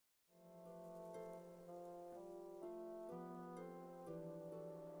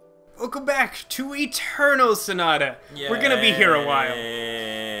Welcome back to Eternal Sonata. Yay. We're gonna be here a while.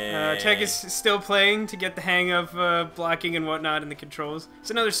 Tech is still playing to get the hang of blocking and whatnot in the controls. It's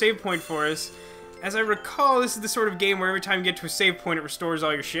another save point for us. As I recall, this is the sort of game where every time you get to a save point, it restores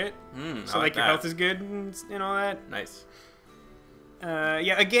all your shit. So like your health is good and all that. Nice.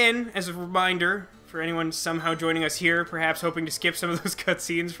 Yeah, again, as a reminder, for anyone somehow joining us here, perhaps hoping to skip some of those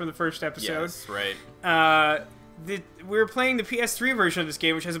cutscenes from the first episode. Yes, right. We're playing the PS3 version of this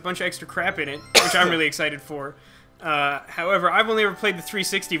game, which has a bunch of extra crap in it, which I'm really excited for. However, I've only ever played the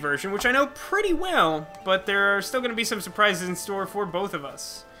 360 version, which I know pretty well, but there are still going to be some surprises in store for both of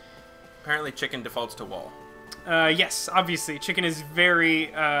us. Apparently chicken defaults to wall. Yes, obviously. Chicken is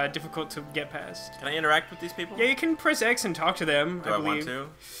very difficult to get past. Can I interact with these people? Yeah, you can press X and talk to them, Do I want to?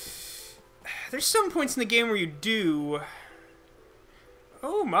 There's some points in the game where you do.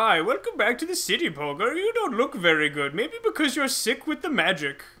 Oh my, welcome back to the city, Polka. You don't look very good. Maybe because you're sick with the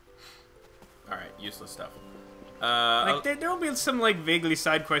magic. Alright, useless stuff. Like, there'll be some, like, vaguely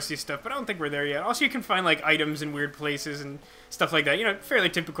side-questy stuff, but I don't think we're there yet. Also, you can find, like, items in weird places and stuff like that. You know, fairly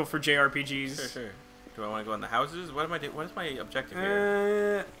typical for JRPGs. Sure. Do I want to go in the houses? What am I doing? What is my objective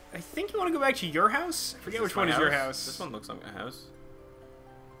here? I think you want to go back to your house? I forget which one is your house. This one looks like a house.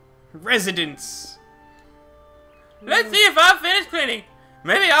 Residence. Let's see if I'm finished cleaning.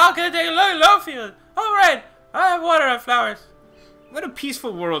 Maybe I'll take a look at Lowfield. Alright, I have water and flowers. What a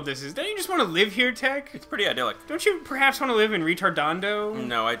peaceful world this is. Don't you just want to live here, Tech? It's pretty idyllic. Don't you perhaps want to live in Ritardando?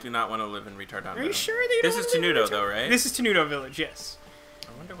 No, I do not want to live in Ritardando. Are you sure that you This is Tenuto, though, right? This is Tenuto Village, yes.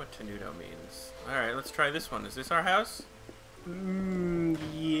 I wonder what Tenuto means. Alright, let's try this one. Is this our house?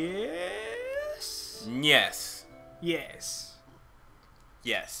 Yes? Yes. Yes.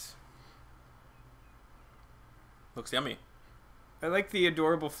 Yes. Looks yummy. I like the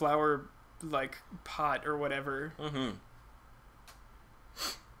adorable flower, like, pot or whatever.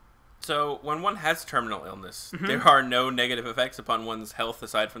 So, when one has terminal illness, there are no negative effects upon one's health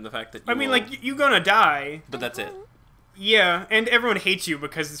aside from the fact that you I mean, like, you're gonna die. But that's it. Yeah, and everyone hates you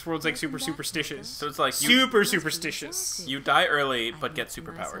because this world's, like, superstitious. So it's like super superstitious. You die early, but get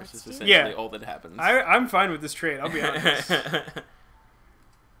superpowers. Is essentially all that happens. I'm fine with this trade, I'll be honest.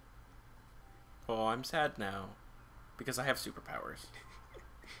 Oh, I'm sad now. Because I have superpowers.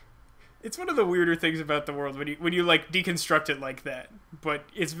 It's one of the weirder things about the world when you like deconstruct it like that, but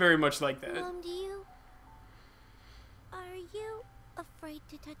it's very much like that. Mom, are you afraid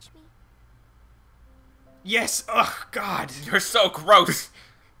to touch me? Yes. Ugh, God. You're so gross.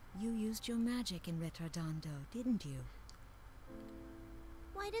 You used your magic in Ritardando, didn't you?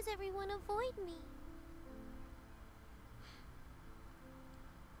 Why does everyone avoid me?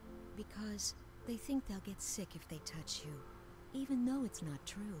 Because they think they'll get sick if they touch you, even though it's not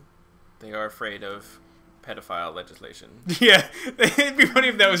true. They are afraid of pedophile legislation. Yeah, it'd be funny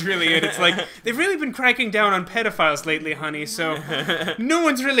if that was really it. It's like, they've really been cracking down on pedophiles lately, honey, so no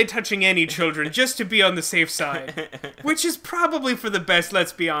one's really touching any children, just to be on the safe side. Which is probably for the best,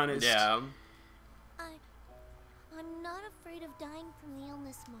 let's be honest. Yeah. I'm not afraid of dying from the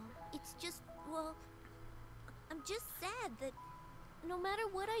illness, Mom. It's just, well, I'm just sad that no matter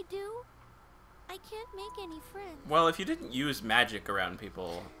what I do, I can't make any friends. Well, if you didn't use magic around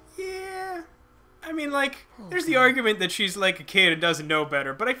people... Yeah. I mean, like, there's the argument that she's like a kid and doesn't know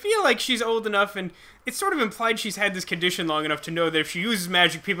better, but I feel like she's old enough and it's sort of implied she's had this condition long enough to know that if she uses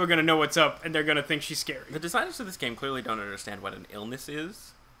magic, people are going to know what's up and they're going to think she's scary. The designers of this game clearly don't understand what an illness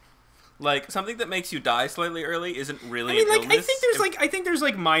is. Like, something that makes you die slightly early isn't really an illness. I think there's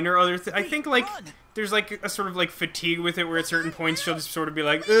like minor other I think like there's like a sort of like fatigue with it where at certain points she'll just sort of be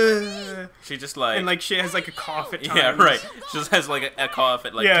like, ugh. She just like... And like she has like a cough at times. Yeah, right. She just has like a cough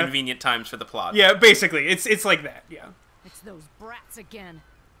at like convenient times for the plot. Yeah, basically. It's like that, yeah. It's those brats again.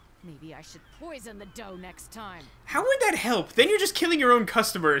 Maybe I should poison the dough next time. How would that help? Then you're just killing your own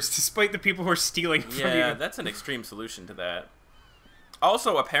customers despite the people who are stealing from you. Yeah, that's an extreme solution to that.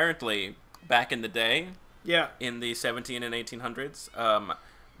 Also, apparently, back in the day, in the 17 and 1800s,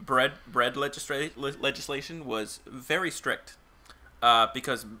 bread legislation was very strict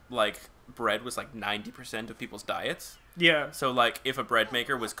because, like, bread was like 90% of people's diets. Yeah. So, like, if a bread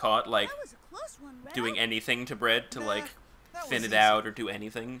maker was caught, like, doing anything to bread to, like, thin it out or do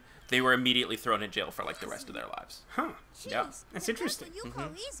anything, they were immediately thrown in jail for, like, the rest of their lives. Huh. Yeah. That's interesting.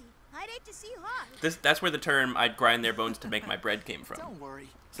 I'd hate to see you hot. That's where the term "I'd grind their bones to make my bread" came from. Don't worry.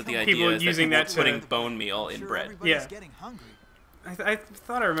 So the People idea is using that that putting bone meal in bread. Yeah. I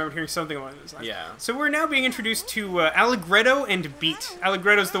thought I remembered hearing something along those lines. Yeah. So we're now being introduced to Alegretto and Beat.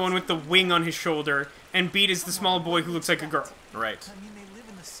 Alegretto's the one with the wing on his shoulder, and Beat is the small boy who looks like a girl. Right.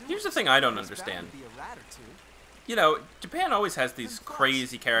 Here's the thing I don't understand. You know, Japan always has these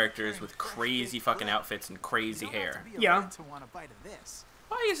crazy characters with crazy fucking outfits and crazy hair. Yeah.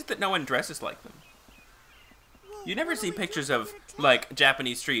 Why is it that no one dresses like them? You never see pictures of, like,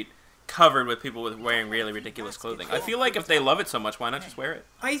 Japanese street covered with people wearing really ridiculous clothing. I feel like if they love it so much, why not just wear it?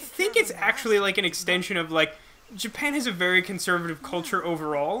 I think it's actually like an extension of like Japan has a very conservative culture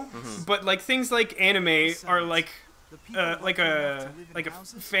overall, but like things like anime are like a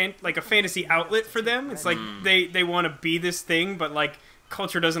fantasy outlet for them. It's like they want to be this thing, but like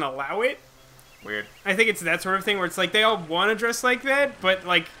culture doesn't allow it. Weird. I think it's that sort of thing where it's like they all want to dress like that, but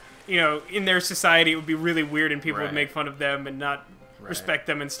like, you know, in their society it would be really weird and people would make fun of them and not respect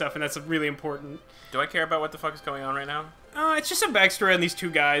them and stuff, and that's really important. Do I care about what the fuck is going on right now? It's just a backstory on these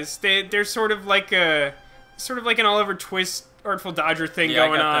two guys. They're sort of like an Oliver Twist, Artful Dodger thing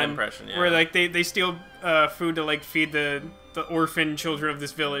going I got that on, impression, where like they steal food to like feed the orphan children of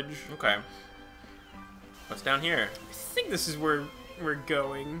this village. Okay. What's down here? I think this is where we're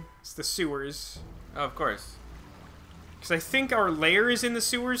going. It's the sewers. Oh, of course. Because I think our lair is in the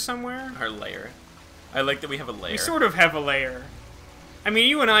sewers somewhere. Our lair. I like that we have a lair. We sort of have a lair. I mean,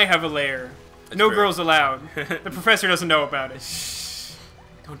 you and I have a lair. That's no true. girls allowed. The professor doesn't know about it.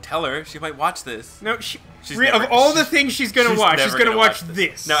 Don't tell her. She might watch this. No, of all the things she's gonna watch, she's gonna watch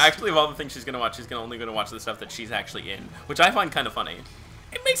this. No, actually, of all the things she's gonna watch, she's only gonna watch the stuff that she's actually in, which I find kind of funny.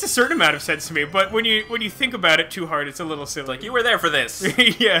 It makes a certain amount of sense to me, but when you think about it too hard, it's a little silly. It's like, you were there for this.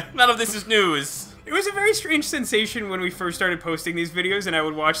 Yeah. None of this is news. It was a very strange sensation when we first started posting these videos, and I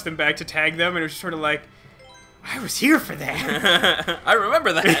would watch them back to tag them, and it was sort of like, I was here for that. I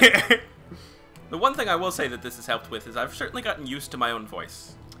remember that. The one thing I will say that this has helped with is I've certainly gotten used to my own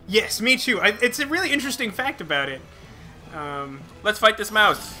voice. Yes, me too. It's a really interesting fact about it. Let's fight this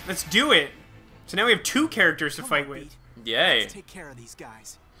mouse. Let's do it. So now we have two characters to fight with. Yay. Let's take care of these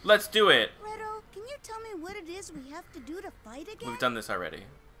guys. Let's do it. Redo, can you tell me what it is we have to do to fight again? We've done this already.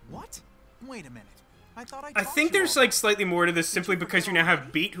 What? Wait a minute. I think there's like slightly more to this simply because you now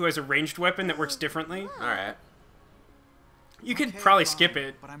have Beat, who has a ranged weapon that works differently. Alright. You could probably skip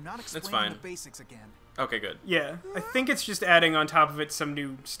it. But I'm not That's fine. the basics again. Okay, good. Yeah, I think it's just adding on top of it some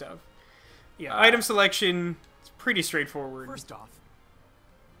new stuff. Yeah, item selection, it's pretty straightforward. First off,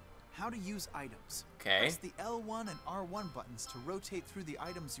 how to use items. Okay. Press the L1 and R1 buttons to rotate through the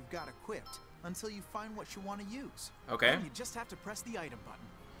items you've got equipped until you find what you want to use. Okay. Then you just have to press the item button.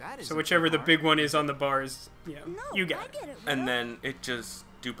 That is so whichever the big one is on the bars, yeah, you got it. And then it just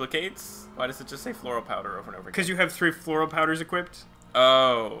duplicates? Why does it just say floral powder over and over again? Because you have 3 floral powders equipped.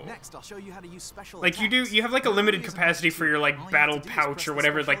 Oh. Next, I'll show you how to use special like attacks. you have like a limited capacity for your like battle pouch or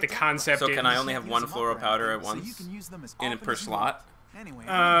whatever like the concept So is. can I only have one floral powder at once in per slot? Anyway,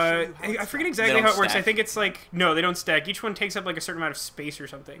 I forget exactly They don't how it works. stack? I think it's like, no, they don't stack. Each one takes up like a certain amount of space or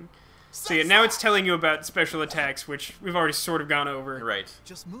something. So yeah, now it's telling you about special attacks, which we've already sort of gone over. Right.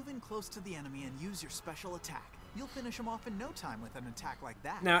 Just move in close to the enemy and use your special attack. You'll finish him off in no time with an attack like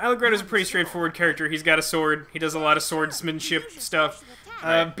that. Now, Alegretto's a pretty straightforward character. He's got a sword. He does a lot of swordsmanship stuff.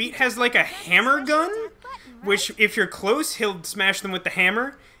 Beat has like a hammer gun, which if you're close, he'll smash them with the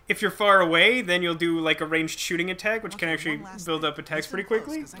hammer. If you're far away, then you'll do like a ranged shooting attack, which can actually build up attacks pretty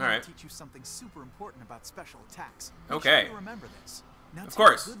quickly. All right. Teach you something super important about special attacks. Okay. Remember this. Now of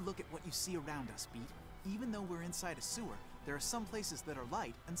course. Take a good look at what you see around us, Beat. Even though we're inside a sewer, there are some places that are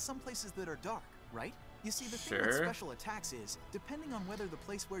light and some places that are dark, right? You see, the thing with special attacks is, depending on whether the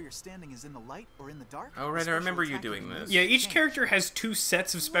place where you're standing is in the light or in the dark. Oh, right, I remember you doing this. Yeah, each character has 2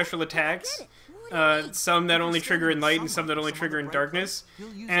 sets of special attacks. Some that only trigger in light and some that only trigger in darkness.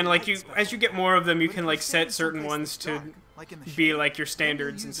 And like as you get more of them, you can like set certain ones to be like your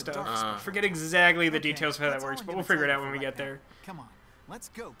standards and stuff. I forget exactly the details of how that works, but we'll figure it out when we get there. Come on, let's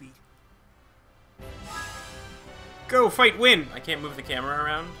go, Beat. Go, fight, win! I can't move the camera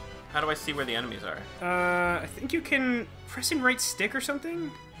around? How do I see where the enemies are? I think you can press in right stick or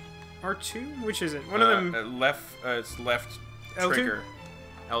something? R2? Which is it? One of them... Left, it's left L2? trigger.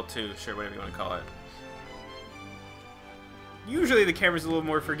 L2, sure, whatever you want to call it. Usually the camera's a little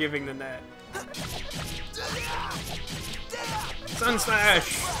more forgiving than that. Sun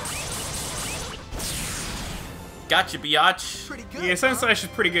Slash! Gotcha, biatch! Yeah, Sun Slash is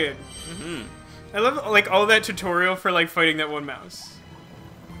pretty good. I love like all that tutorial for like fighting that one mouse.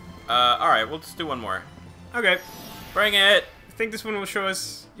 Alright, we'll just do one more. Okay. Bring it! I think this one will show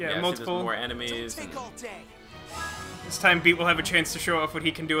us, multiple. See, more enemies. And... This time Beat will have a chance to show off what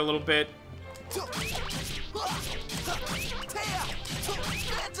he can do a little bit.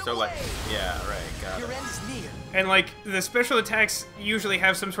 So like, yeah, right, got it. And like, the special attacks usually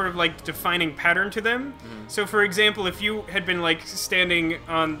have some sort of like defining pattern to them. So for example, if you had been like standing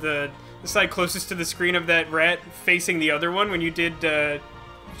on the the side closest to the screen of that rat facing the other one. When you did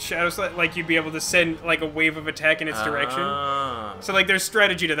Shadow Slide, like, you'd be able to send, like, a wave of attack in its direction. So, like, there's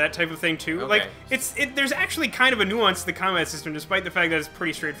strategy to that type of thing, too. Okay. Like, there's actually kind of a nuance to the combat system, despite the fact that it's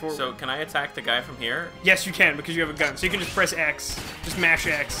pretty straightforward. So, can I attack the guy from here? Yes, you can, because you have a gun. So you can just press X. Just mash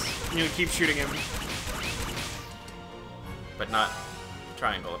X. And you'll keep shooting him. But not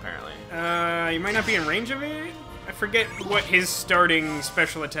triangle, apparently. You might not be in range of it? I forget what his starting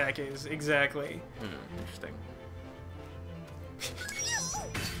special attack is, exactly. Interesting.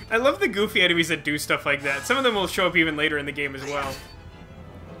 I love the goofy enemies that do stuff like that. Some of them will show up even later in the game as well.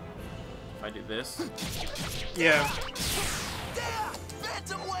 If I do this... Yeah.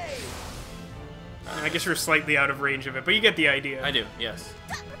 I guess you're slightly out of range of it, but you get the idea. I do, yes.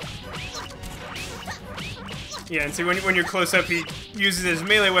 Yeah, and see, when you're close up, he uses his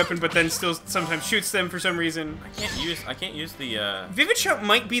melee weapon, but then still sometimes shoots them for some reason. I can't use the, Vivid Shot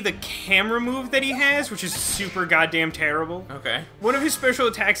might be the camera move that he has, which is super goddamn terrible. Okay. One of his special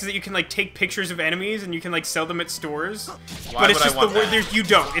attacks is that you can, like, take pictures of enemies and you can, like, sell them at stores. Why but it's would just I want the that? you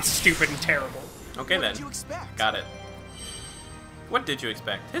don't. It's stupid and terrible. Okay, then. What did you expect? Got it. What did you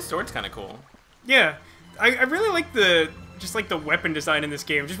expect? His sword's kind of cool. Yeah. I really like the weapon design in this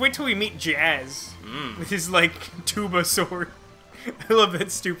game. Just wait till we meet Jazz with his, like, tuba sword. I love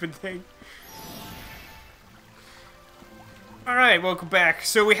that stupid thing. Alright, welcome back.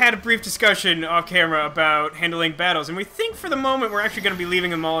 So we had a brief discussion off camera about handling battles, and we think for the moment we're actually going to be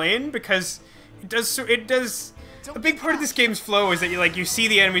leaving them all in, because it does a big part of this game's flow is that you see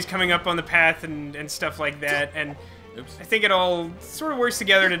the enemies coming up on the path and stuff like that, and Oops. I think it all sort of works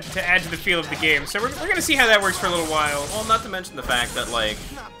together to add to the feel of the game. So we're going to see how that works for a little while. Well, not to mention the fact that, like,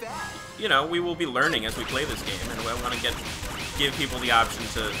 you know, we will be learning as we play this game, and I want to give people the option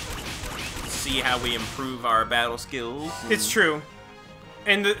to see how we improve our battle skills. It's true.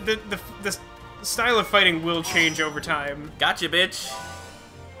 And the style of fighting will change over time. Gotcha, bitch.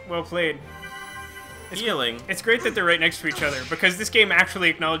 Well played. Healing. It's great that they're right next to each other, because this game actually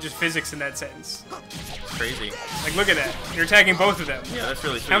acknowledges physics in that sense. Crazy. Like, look at that. You're attacking both of them. Yeah, that's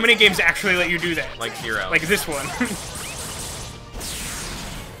really sweet. How many games actually let you do that? Like 0. Like this one.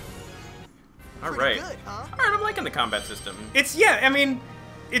 Alright. Good, huh? Alright, I'm liking the combat system. Yeah, I mean,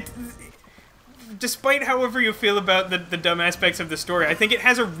 despite however you feel about the dumb aspects of the story, I think it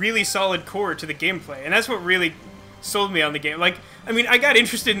has a really solid core to the gameplay, and that's what really sold me on the game. Like, I mean, I got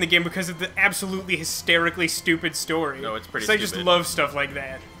interested in the game because of the absolutely hysterically stupid story. No, it's pretty So I stupid. just love stuff like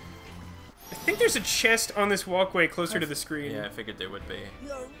that. I think there's a chest on this walkway closer to the screen. Yeah, I figured there would be.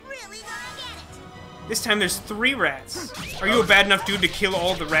 You're really gonna get it. This time there's 3 rats. Are you a bad enough dude to kill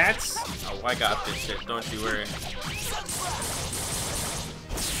all the rats? Oh, I got this shit. Don't you worry.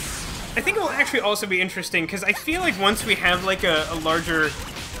 I think it will actually also be interesting, because I feel like once we have, like, a larger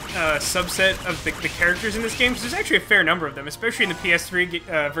subset of the characters in this game, because there's actually a fair number of them, especially in the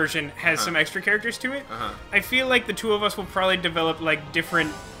PS3 version has some extra characters to it. I feel like the two of us will probably develop, like,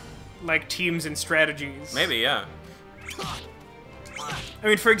 different, like, teams and strategies. Maybe, yeah. I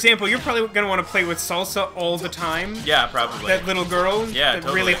mean, for example, you're probably going to want to play with Salsa all the time. Yeah, probably. That little girl. Yeah, that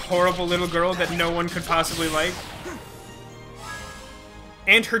totally. really horrible little girl that no one could possibly like.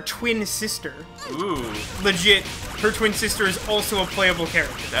 And her twin sister. Ooh. Legit, her twin sister is also a playable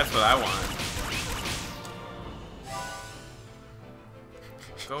character. That's what I want.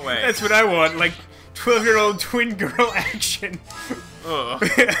 Go away. That's what I want, like 12-year-old twin girl action. Ugh.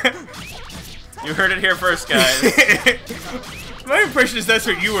 You heard it here first, guys. My impression is that's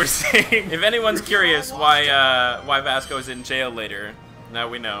what you were saying. If anyone's curious why Vasco is in jail later, now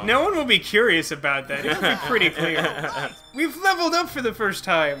we know. No one will be curious about that. It'll be pretty clear. We've leveled up for the first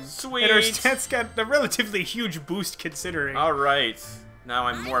time. Sweet. And our stats got a relatively huge boost considering. Alright. Now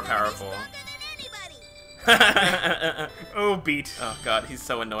I'm more powerful. Oh, Beat. Oh god, he's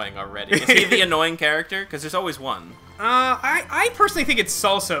so annoying already. Is he the annoying character? Because there's always one. I personally think it's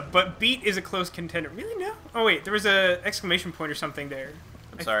Salsa, but Beat is a close contender. Really? No? Oh, wait. There was a exclamation point or something there.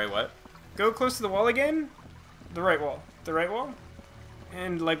 I'm sorry, what? Go close to the wall again. The right wall. The right wall.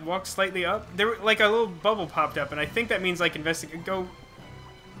 And, like, walk slightly up. There, like, a little bubble popped up, and I think that means, like, investigate. Go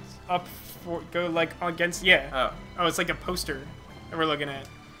up, go, like, against, yeah. Oh, it's like a poster that we're looking at.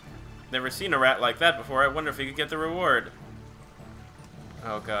 Never seen a rat like that before. I wonder if he could get the reward.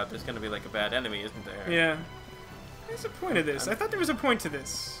 Oh god, there's gonna be, like, a bad enemy, isn't there? Yeah. What's the point of this? I thought there was a point to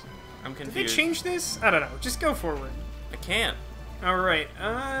this. I'm confused. Did they change this? I don't know. Just go forward. I can't. Alright,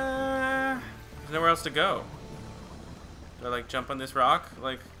 There's nowhere else to go. Do I, like, jump on this rock?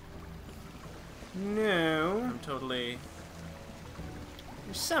 Like... No. I'm totally...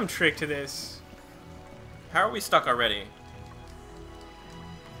 There's some trick to this. How are we stuck already?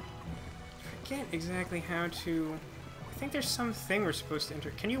 forget exactly how to... I think there's something we're supposed to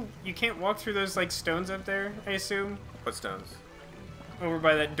enter. Can you... You can't walk through those, like, stones up there, I assume? What stones? Over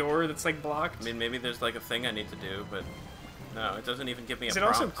by that door that's, like, blocked? I mean, maybe there's, like, a thing I need to do, but... No, it doesn't even give me a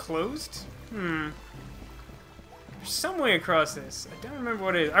prompt. Is it also closed? There's some way across this. I don't remember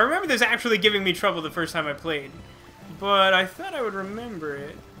what it is. I remember this actually giving me trouble the first time I played. But I thought I would remember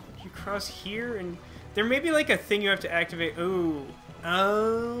it. You cross here and... There may be, like, a thing you have to activate. Ooh.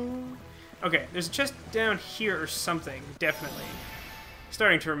 Oh. Okay, there's a chest down here or something. Definitely.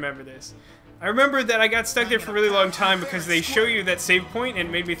 Starting to remember this. I remember that I got stuck there for a really long time because they show you that save point and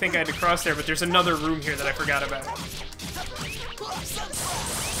it made me think I had to cross there, but there's another room here that I forgot about.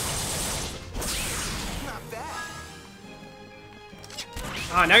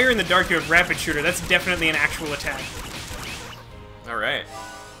 Ah, now you're in the dark, you have Rapid Shooter. That's definitely an actual attack. Alright.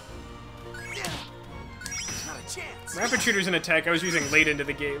 Rapid Shooter's an attack I was using late into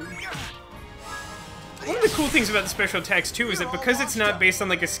the game. One of the cool things about the special attacks, too, is that because it's not based on,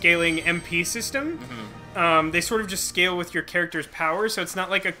 like, a scaling MP system, they sort of just scale with your character's power, so it's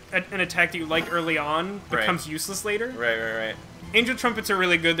not like an attack that you like early on becomes useless later. Right. Angel Trumpets are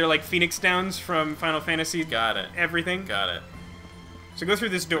really good. They're like Phoenix Downs from Final Fantasy. Got it. Everything. Got it. So go through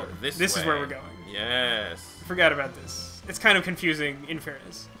this door. This is where we're going. Yes. I forgot about this. It's kind of confusing, in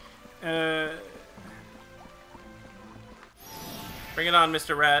fairness. Bring it on,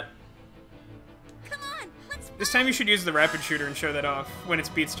 Mr. Rat. Come on, let's This time you should use the Rapid Shooter and show that off when it's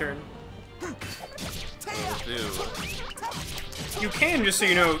Beat's turn. You can, just so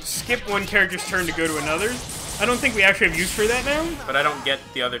you know, skip one character's turn to go to another. I don't think we actually have use for that now. But I don't get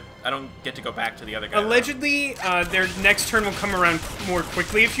the other... I don't get to go back to the other guy. Allegedly, their next turn will come around more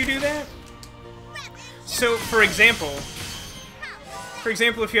quickly if you do that. So, for example,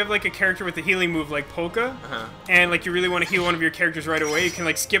 if you have like a character with a healing move like Polka, and like you really want to heal one of your characters right away, you can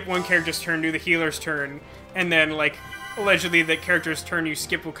like skip one character's turn, do the healer's turn, and then like allegedly that character's turn you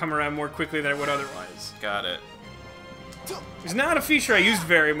skip will come around more quickly than it would otherwise. Got it. It's not a feature I used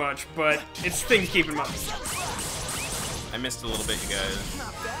very much, but it's a thing to keep in mind. I missed a little bit, you guys.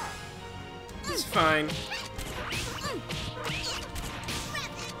 It's fine.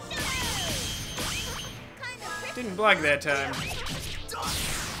 Didn't block that time.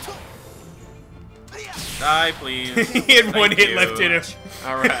 Die, please. He had one hit left in him.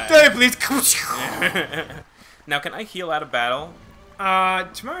 Alright. Die, please. Now, can I heal out of battle?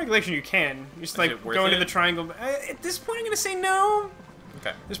 To my recollection, you can. Just like go into the triangle. At this point, I'm gonna say no.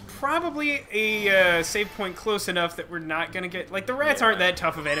 Okay. There's probably a save point close enough that we're not gonna get... Like, the rats aren't that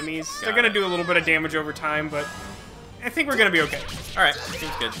tough of enemies. They're gonna do a little bit of damage over time, but I think we're gonna be okay. Alright,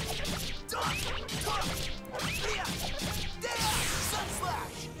 seems good.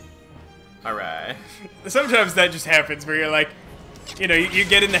 Alright. Sometimes that just happens, where you're like... You know, you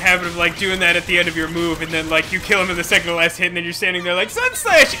get in the habit of, like, doing that at the end of your move, and then, like, you kill him in the second to last hit, and then you're standing there like, Sun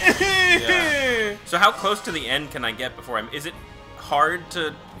Slash! Yeah. So how close to the end can I get before I'm... Is it hard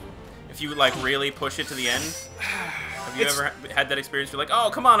to... If you, like, really push it to the end? Have you ever had that experience? You're like,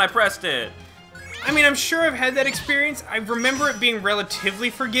 oh, come on, I pressed it! I mean, I'm sure I've had that experience. I remember it being relatively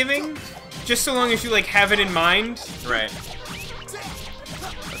forgiving, just so long as you, like, have it in mind. Right.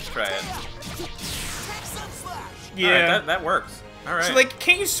 Let's try it. Yeah. Right, that works. Alright. So, like,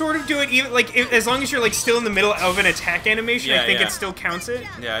 can't you sort of do it even, like, as long as you're, like, still in the middle of an attack animation, I think it still counts it?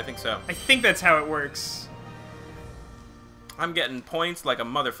 Yeah, I think so. I think that's how it works. I'm getting points like a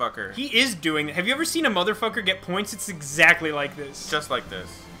motherfucker. He is doing it. Have you ever seen a motherfucker get points? It's exactly like this. Just like this.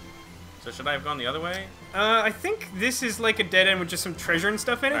 So should I have gone the other way? I think this is like a dead end with just some treasure and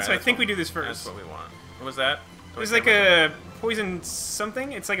stuff in it, so I think we do this first. That's what we want. What was that? It's like a poison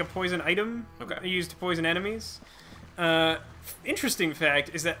something. It's like a poison item used to poison enemies. Interesting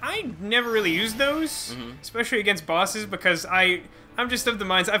fact is that I never really used those, especially against bosses, because I'm just of the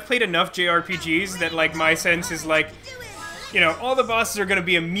minds, I've played enough JRPGs that, like, my sense is, like, you know, all the bosses are going to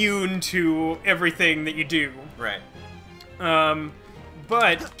be immune to everything that you do. Right.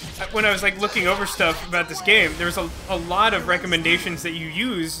 But when I was, like, looking over stuff about this game, there was a lot of recommendations that you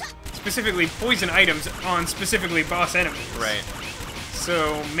use, specifically poison items, on specifically boss enemies. Right.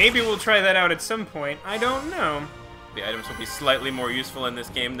 So maybe we'll try that out at some point. I don't know. The items will be slightly more useful in this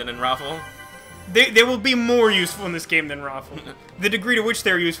game than in Raffle. They will be more useful in this game than Raffle. The degree to which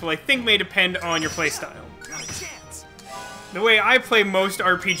they're useful, I think, may depend on your playstyle. The way I play most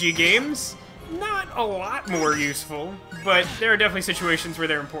RPG games, not a lot more useful, but there are definitely situations where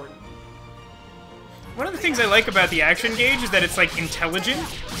they're important. One of the things I like about the action gauge is that it's, like, intelligent.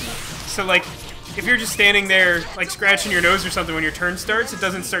 So, like, if you're just standing there, like, scratching your nose or something when your turn starts, it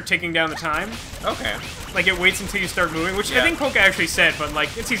doesn't start ticking down the time. Okay. Like, it waits until you start moving, which I think Polka actually said, but,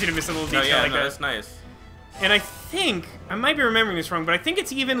 like, it's easy to miss a little detail like that. That's nice. And I think, I might be remembering this wrong, but I think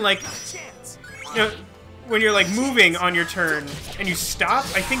it's even, like, you know, when you're, like, moving on your turn and you stop,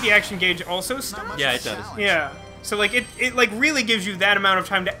 I think the action gauge also stops. Yeah, it does. Yeah. So, like, it like, really gives you that amount of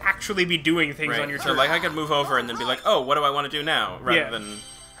time to actually be doing things on your turn. So, like, I could move over and then be like, oh, what do I want to do now? Rather than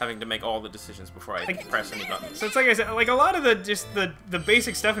having to make all the decisions before I press any buttons. So it's like I said, like, a lot of the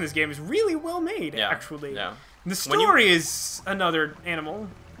basic stuff in this game is really well made, actually. Yeah. The story is another animal.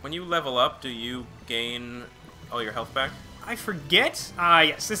 When you level up, do you gain all your health back? I forget.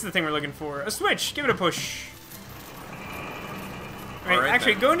 Yes, this is the thing we're looking for. A switch. Give it a push. Right,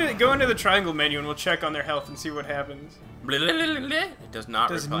 actually, go into the triangle menu and we'll check on their health and see what happens. It does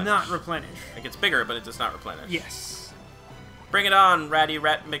not replenish. It gets bigger, but it does not replenish. Yes. Bring it on, Ratty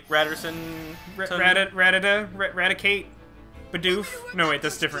McRatterson. Raticate. Badoof. No, wait,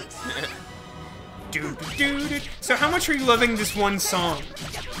 that's different. So how much are you loving this one song?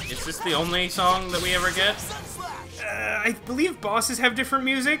 Is this the only song that we ever get? I believe bosses have different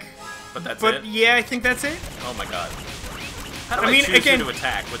music. But that's it? But yeah, I think that's it. Oh my god. How do I choose who to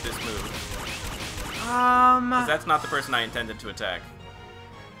attack with this move? Because that's not the person I intended to attack.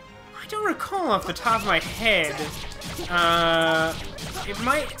 I don't recall off the top of my head. It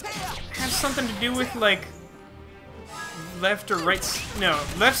might have something to do with, like, left or right. No,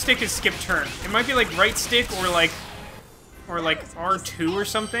 left stick is skip turn. It might be like right stick or like R2 or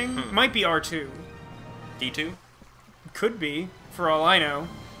something. It might be R2. D2? Could be, for all I know.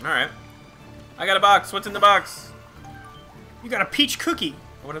 Alright. I got a box. What's in the box? You got a peach cookie.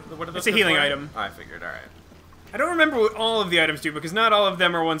 What are those? It's a healing item. Oh, I figured, alright. I don't remember what all of the items do, because not all of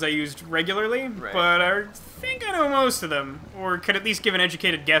them are ones I used regularly, but I think I know most of them, or could at least give an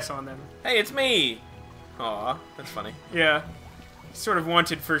educated guess on them. Hey, it's me! Aw, that's funny. Yeah. Sort of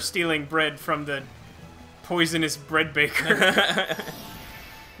wanted for stealing bread from the poisonous bread baker.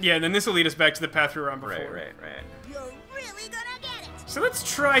 Yeah, and then this will lead us back to the path we were on before. Right. You're really gonna get it! So let's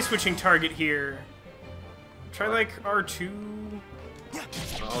try switching target here. Try, like, R2...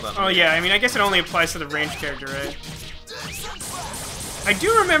 Hold on. Oh, yeah, I mean, I guess it only applies to the ranged character, right? I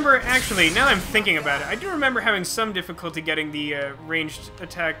do remember, actually, now I'm thinking about it, I do remember having some difficulty getting the ranged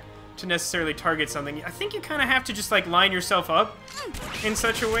attack to necessarily target something. I think you kind of have to just, like, line yourself up in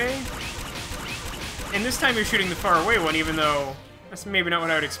such a way. And this time you're shooting the far away one, even though that's maybe not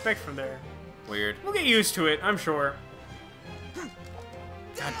what I would expect from there. Weird. We'll get used to it, I'm sure.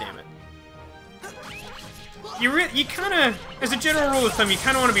 God damn it. You kind of, as a general rule of thumb, you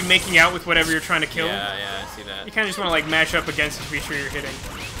kind of want to be making out with whatever you're trying to kill. Yeah, I see that. You kind of just want to, like, mash up against it to be sure you're hitting.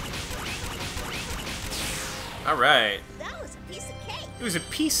 Alright. That was a piece of cake. It was a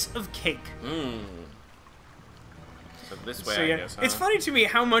piece of cake. So this way, I guess, huh? It's funny to me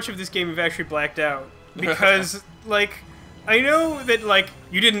how much of this game you've actually blacked out. Because, like, I know that, like,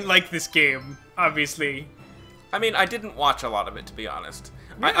 you didn't like this game, obviously. I mean, I didn't watch a lot of it, to be honest.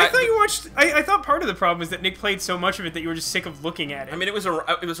 I thought you watched. I thought part of the problem is that Nick played so much of it that you were just sick of looking at it. I mean, it was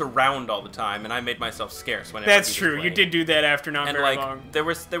around all the time, and I made myself scarce whenever. That's true. You did do that after not very long. There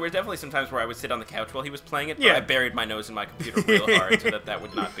were definitely some times where I would sit on the couch while he was playing it, but I buried my nose in my computer real hard so that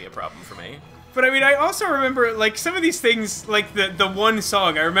would not be a problem for me. But I mean, I also remember, like, some of these things, like the one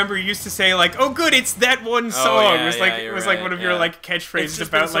song. I remember you used to say, like, "Oh, good, it's that one song." It was like one of your like catchphrases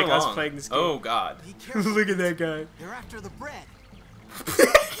about like us playing this game. Oh God! Look at that guy. They're after the bread.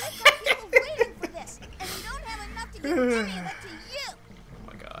 Waiting for this, and we don't have enough to give any of it to you. Oh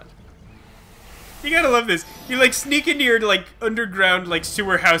my God! You gotta love this. You like sneak into your like underground like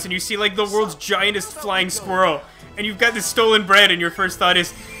sewer house, and you see like the world's giantest flying squirrel, and you've got this stolen bread, and your first thought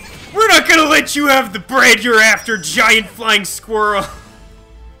is, "We're not gonna let you have the bread you're after, giant flying squirrel."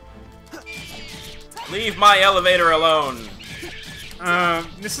 Leave my elevator alone.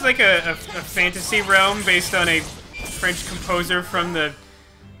 This is like a fantasy realm based on a French composer from the...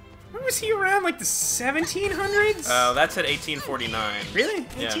 When was he around? Like the 1700s? Oh, that's at 1849. Really?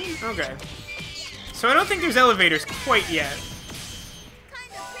 18? Yeah. Okay. So I don't think there's elevators quite yet.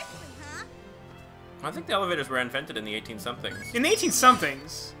 Kind of prickly, huh? I think the elevators were invented in the 18-somethings. In the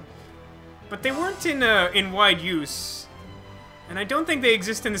 18-somethings. But they weren't in wide use. And I don't think they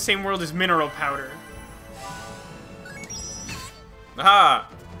exist in the same world as mineral powder. Aha!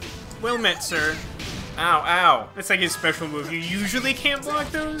 Well met, sir. Ow, ow. That's like his special move. You usually can't block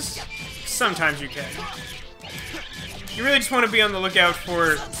those. Sometimes you can. You really just want to be on the lookout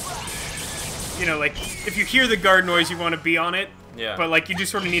for, you know, like, if you hear the guard noise, you want to be on it. Yeah. But, like, you do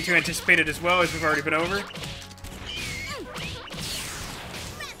sort of need to anticipate it as well, as we've already been over.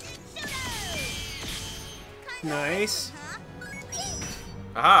 Nice.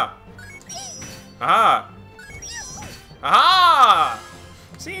 Aha! Aha! Aha!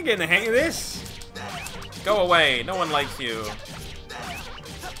 See, you're getting the hang of this. Go away. No one likes you.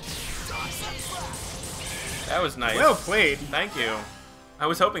 That was nice. Well played. Thank you. I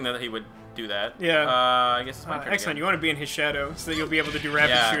was hoping that he would do that. Yeah. I guess it's my turn excellent. again. You want to be in his shadow so that you'll be able to do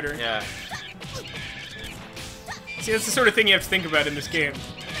rapid shooter. Yeah. See, that's the sort of thing you have to think about in this game.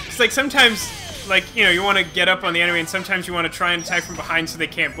 It's like sometimes, like, you know, you want to get up on the enemy and sometimes you want to try and attack from behind so they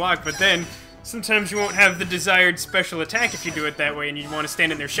can't block, but then sometimes you won't have the desired special attack if you do it that way and you want to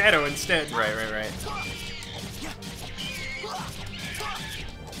stand in their shadow instead. Right.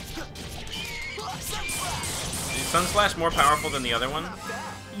 Is Sun Slash more powerful than the other one?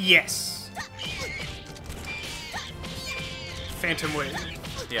 Yes. Phantom Wave.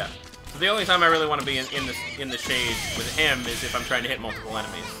 Yeah. So the only time I really want to be in the shade with him is if I'm trying to hit multiple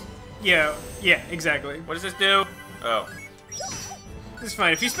enemies. Yeah, exactly. What does this do? Oh. It's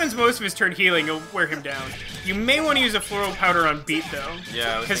fine. If he spends most of his turn healing, you'll wear him down. You may want to use a floral powder on Beat, though.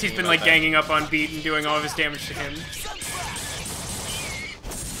 Yeah, because he's been, like, ganging up on Beat and doing all of his damage to him.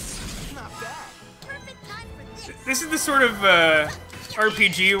 This is the sort of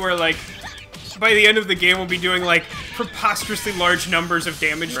RPG where, like, by the end of the game, we'll be doing, like, preposterously large numbers of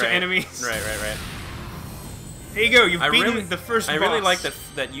damage to enemies. Right. There you go. You've beaten the first boss. I really like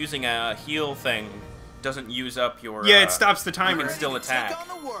that using a heal thing doesn't use up your... Yeah, it stops the timer. You can still attack.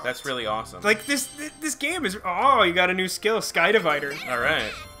 That's really awesome. Like, this game is... Oh, you got a new skill, Sky Divider.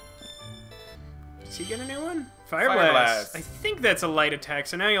 Alright. Does he get a new one? Fire Blast. I think that's a light attack,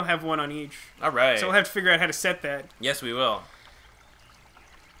 so now you'll have one on each. Alright. So we'll have to figure out how to set that. Yes, we will.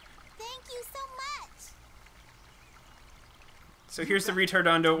 Thank you so much. So here's the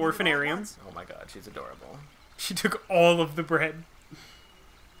Ritardando Orphanarium. Oh my god, she's adorable. She took all of the bread.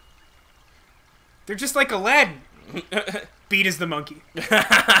 They're just like Aladdin. Beat is the monkey.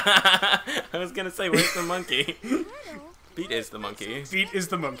 I was gonna say, where's the monkey? Beat is the monkey. Beat is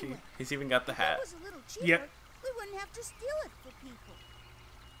the monkey. He's even got the hat. Yep. We wouldn't have to steal it for people.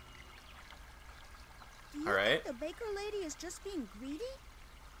 Do you Alright. think the baker lady is just being greedy?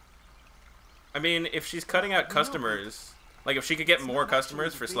 I mean, if she's cutting out customers, like if she could get more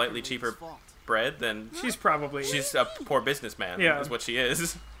customers for slightly cheaper bread, then she's probably... She's a poor businessman, is what she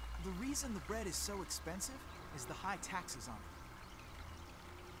is. The reason the bread is so expensive is the high taxes on it.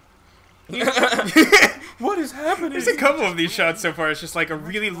 What is happening? There's a couple of these shots so far. It's just like a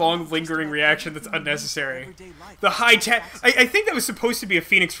really long, lingering reaction that's unnecessary. The high tax. I think that was supposed to be a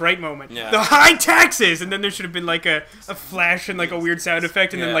Phoenix Wright moment. Yeah. The high taxes, and then there should have been like a flash and like a weird sound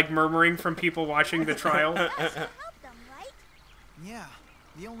effect, and then like murmuring from people watching the trial. Yeah.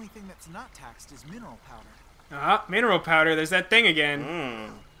 The only thing that's not taxed is mineral powder. Ah, mineral powder. There's that thing again.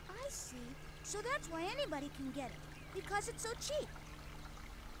 I see. So that's why anybody can get it, because it's so cheap.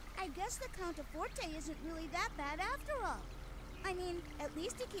 I guess the Contaforte isn't really that bad after all. I mean, at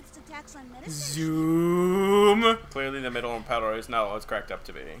least he keeps the tax on medicine. Zoom. Clearly the mineral powder is not all it's cracked up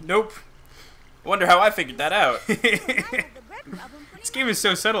to be. Nope. Wonder how I figured that out. This game is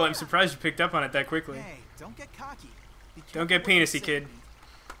so subtle, I'm surprised you picked up on it that quickly. Hey, don't get cocky. Don't get penisy, kid.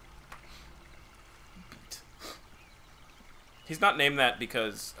 He's not named that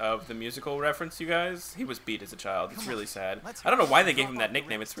because of the musical reference, you guys. He was beat as a child. It's really sad. I don't know why they gave him that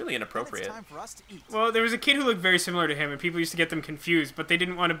nickname. It's really inappropriate. Well, there was a kid who looked very similar to him, and people used to get them confused, but they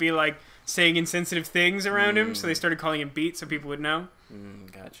didn't want to be, like, saying insensitive things around him, so they started calling him Beat so people would know.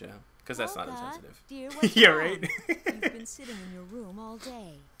 Gotcha. Because that's not insensitive. Dear, yeah, right? You've been sitting in your room all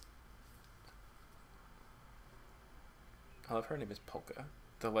day. I love her name is Polka.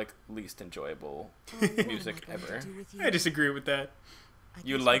 The, like, least enjoyable music ever. I disagree with that.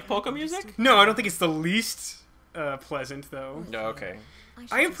 You like polka music? No, I don't think it's the least pleasant, though. No, okay.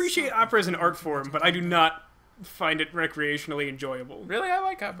 I appreciate opera as an art form, but I do not find it recreationally enjoyable. Really? I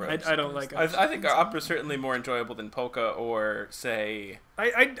like opera. I don't like opera. I think opera is certainly more enjoyable than polka or, say...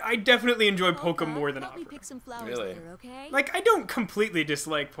 I definitely enjoy polka more than Help me opera. pick some flowers Really? later, okay? Like, I don't completely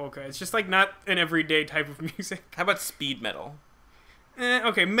dislike polka. It's just, like, not an everyday type of music. How about speed metal?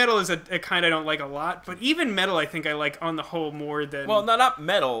 Okay, metal is a kind I don't like a lot, but even metal I think I like on the whole more than... Well, not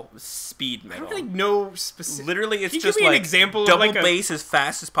metal, speed metal. I don't really know specific... Literally, it's Can you just give me like an example double of like bass as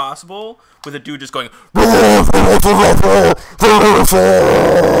fast as possible with a dude just going...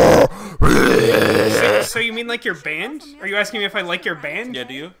 So you mean like your band? Are you asking me if I like your band? Yeah,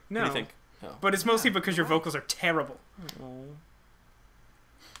 do you? No. What do you think? Oh. But it's mostly because your vocals are terrible.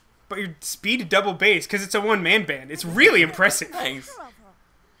 But your speed double bass, because it's a one-man band. It's really impressive. Thanks.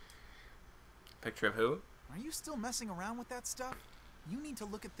 Picture of who? Are you still messing around with that stuff? You need to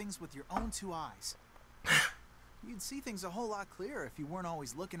look at things with your own two eyes. You'd see things a whole lot clearer if you weren't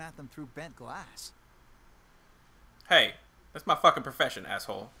always looking at them through bent glass. Hey, that's my fucking profession,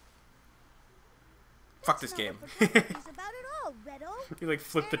 asshole. Fuck this game. About it all, Redo. You like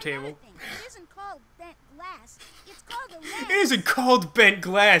flip the table. It isn't called bent glass. It's called a lens. It isn't called bent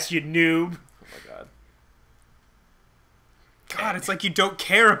glass, you noob. Oh my god. God, it's like you don't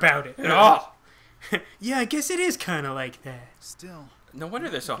care about it at all. Yeah, I guess it is kind of like that. Still. No wonder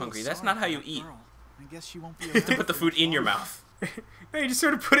they're so hungry. That's not how you eat. I guess she won't be You have to put the food in your mouth. No, you just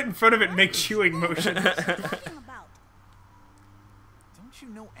sort of put it in front of it and make chewing motions. You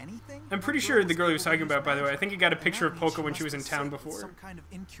know anything? I'm pretty sure the girl he was talking about, by the way, I think he got a picture of Polka when she was in town before. Some kind of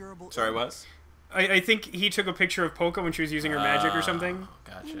incurable Sorry, what? I think he took a picture of Polka when she was using her magic or something.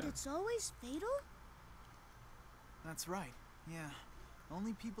 Gotcha. And it's always fatal? That's right, yeah.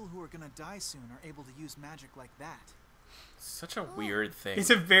 Only people who are gonna die soon are able to use magic like that. Such a weird thing. It's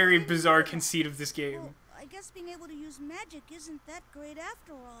a very bizarre conceit of this game. Well, I guess being able to use magic isn't that great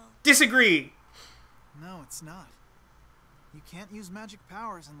after all. Disagree! No, it's not. You can't use magic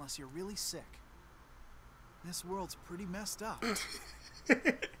powers unless you're really sick. This world's pretty messed up.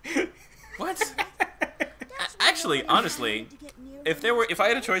 What? Actually, honestly, if I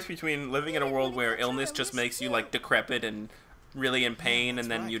had a choice between living in a world where illness just makes you like decrepit and really in pain and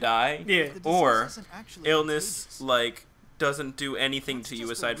then you die, or illness like doesn't do anything to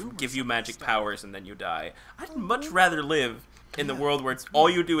you aside from give you magic powers and then you die, I'd much rather live in the world where all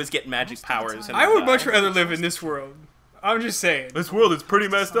you do is get magic powers. And I would much rather live in this world. I'm just saying. This world is pretty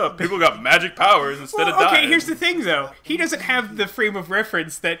messed up. People got magic powers instead of dying. Okay, here's the thing, though. He doesn't have the frame of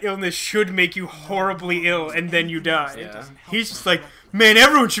reference that illness should make you horribly ill and then you die. Yeah. He's just like, man,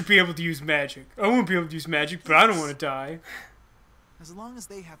 everyone should be able to use magic. I won't be able to use magic, but I don't want to die. As long as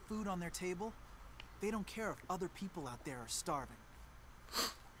they have food on their table, they don't care if other people out there are starving.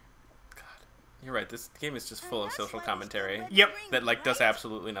 You're right. This game is just full of social commentary. Yep. That like does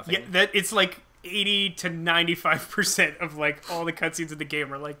absolutely nothing. Yeah, that it's like 80 to 95% of like all the cutscenes in the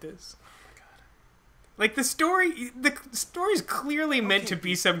game are like this. Oh my god. Like the story's clearly meant to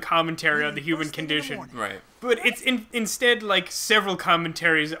be some commentary on the human condition. Right. But it's instead like several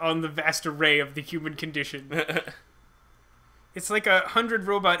commentaries on the vast array of the human condition. It's like 100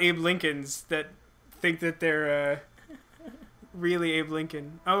 robot Abe Lincolns that think that they're really Abe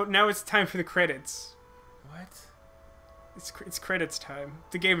Lincoln. Oh, now it's time for the credits. What? It's credits time.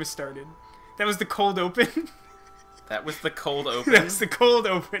 The game has started. That was the cold open. That was the cold open? That was the cold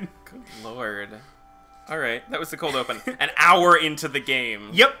open. Good lord. Alright, that was the cold open. An hour into the game.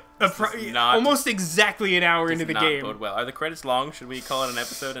 Yep. Almost exactly an hour into the game. Bode well. Are the credits long? Should we call it an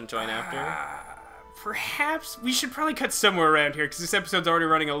episode and join after? Perhaps we should probably cut somewhere around here because this episode's already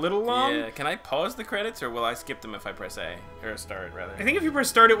running a little long. Yeah, can I pause the credits or will I skip them if I press A? Or start, rather? I think if you press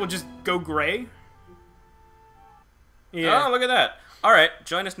start, it will just go gray. Yeah. Oh, look at that. Alright,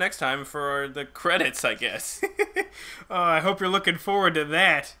 join us next time for the credits, I guess. I hope you're looking forward to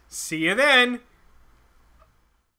that. See you then.